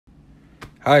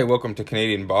Hi, welcome to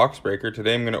Canadian Box Breaker.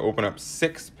 Today I'm going to open up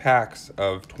 6 packs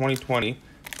of 2020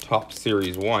 Topps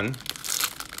Series 1.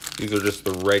 These are just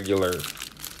the regular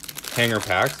hanger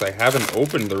packs. I haven't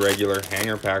opened the regular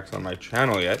hanger packs on my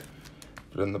channel yet,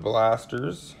 but in the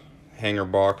blasters, hanger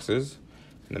boxes,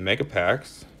 and the mega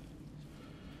packs.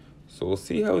 So we'll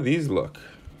see how these look.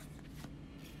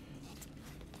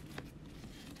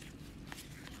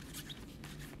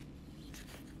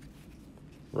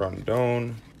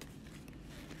 Rondon.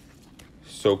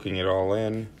 Soaking it all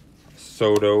in.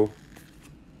 Soto.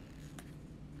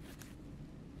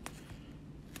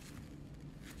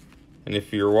 And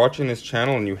if you're watching this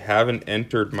channel and you haven't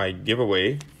entered my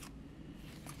giveaway,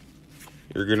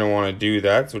 you're going to want to do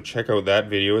that. So check out that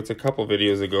video. It's a couple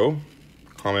videos ago.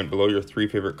 Comment below your 3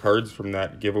 favorite cards from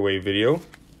that giveaway video.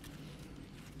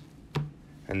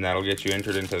 And that'll get you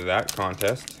entered into that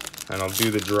contest. And I'll do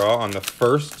the draw on the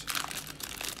 1st.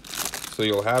 So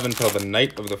you'll have until the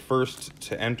night of the 1st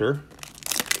to enter.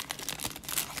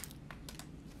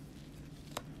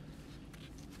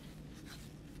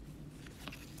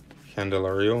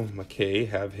 Candelario McKay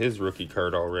have his rookie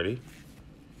card already.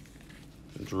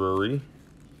 Drury.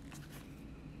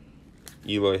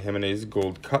 Eloy Jimenez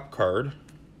Gold Cup card.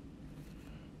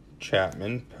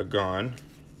 Chapman, Pagan.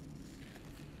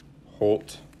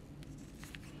 Holt.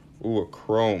 Ooh, a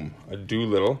chrome, a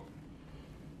Doolittle.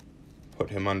 Put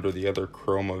him under the other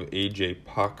chrome of AJ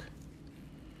Puck.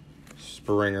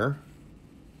 Springer.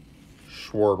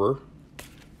 Schwarber.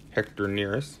 Hector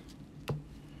Neris.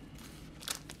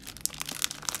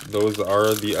 Those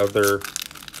are the other,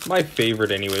 my favorite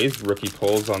anyways, rookie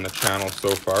pulls on the channel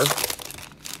so far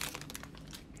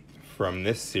from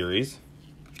this series.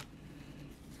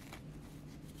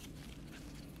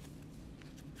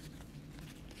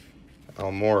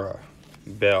 Almora,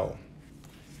 Bell,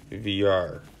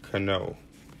 VR, Cano,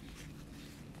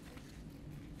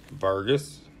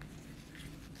 Vargas,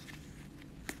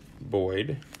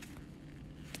 Boyd.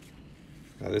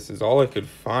 Now this is all I could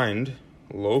find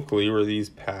locally were these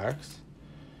packs,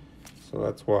 so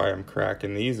that's why I'm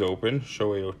cracking these open.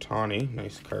 Shohei Ohtani,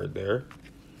 nice card there.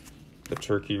 The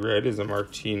turkey red is a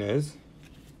Martinez.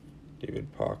 David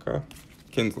Paca,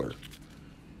 Kinsler.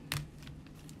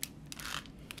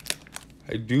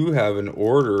 I do have an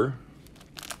order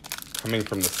coming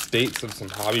from the States of some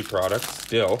hobby products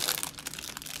still,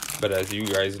 but as you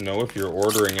guys know, if you're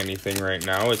ordering anything right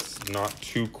now, it's not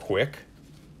too quick,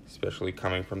 especially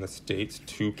coming from the States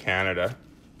to Canada.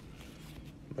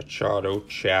 Machado,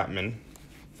 Chapman,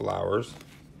 Flowers.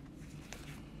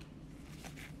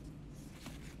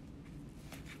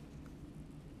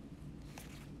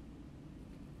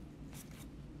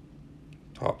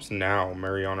 Topps Now,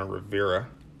 Mariano Rivera.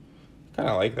 Kind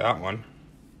of like that one.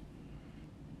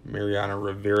 Mariano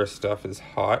Rivera stuff is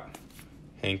hot.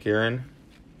 Hank Aaron.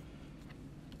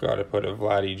 Got to put a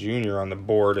Vladdy Jr. on the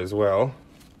board as well.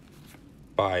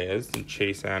 Baez and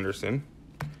Chase Anderson.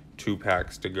 2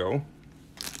 packs to go.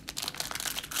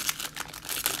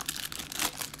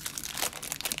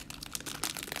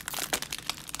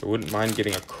 I wouldn't mind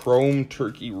getting a chrome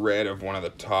turkey red of one of the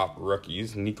top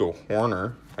rookies, Nico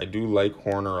Hoerner. I do like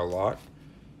Hoerner a lot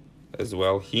as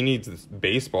well. He needs this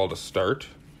baseball to start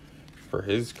for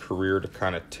his career to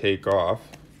kind of take off.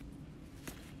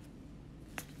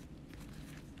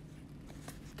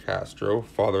 Castro,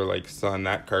 father like son.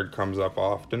 That card comes up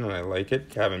often and I like it.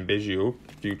 Kevin Biggio,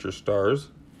 future stars.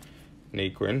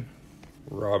 Naquin,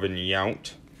 Robin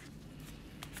Yount.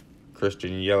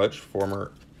 Christian Yelich,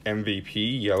 former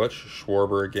MVP. Yelich,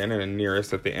 Schwarber again, and a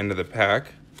Neris at the end of the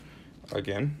pack.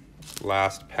 Again,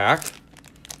 last pack.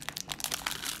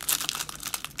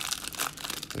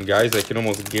 And guys, I can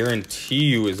almost guarantee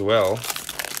you as well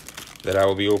that I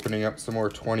will be opening up some more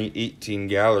 2018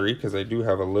 gallery, because I do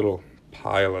have a little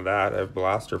pile of that. I have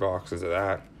blaster boxes of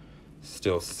that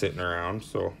still sitting around,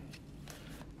 so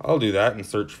I'll do that and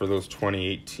search for those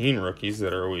 2018 rookies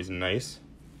that are always nice.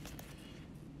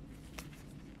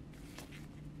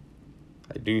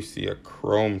 I do see a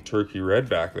chrome turkey red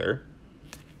back there.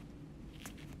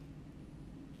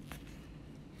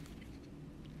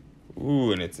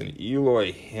 Ooh, and it's an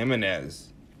Eloy Jimenez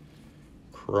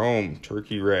chrome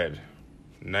turkey red.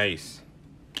 Nice.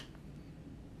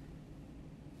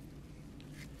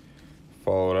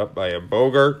 Followed up by a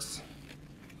Bogarts,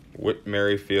 Whit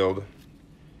Merrifield,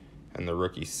 and the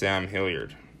rookie Sam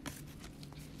Hilliard.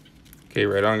 Okay,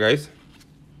 right on, guys.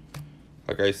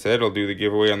 Like I said, I'll do the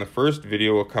giveaway on the 1st.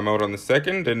 Video will come out on the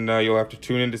 2nd, and you'll have to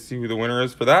tune in to see who the winner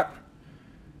is for that.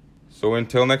 So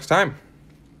until next time.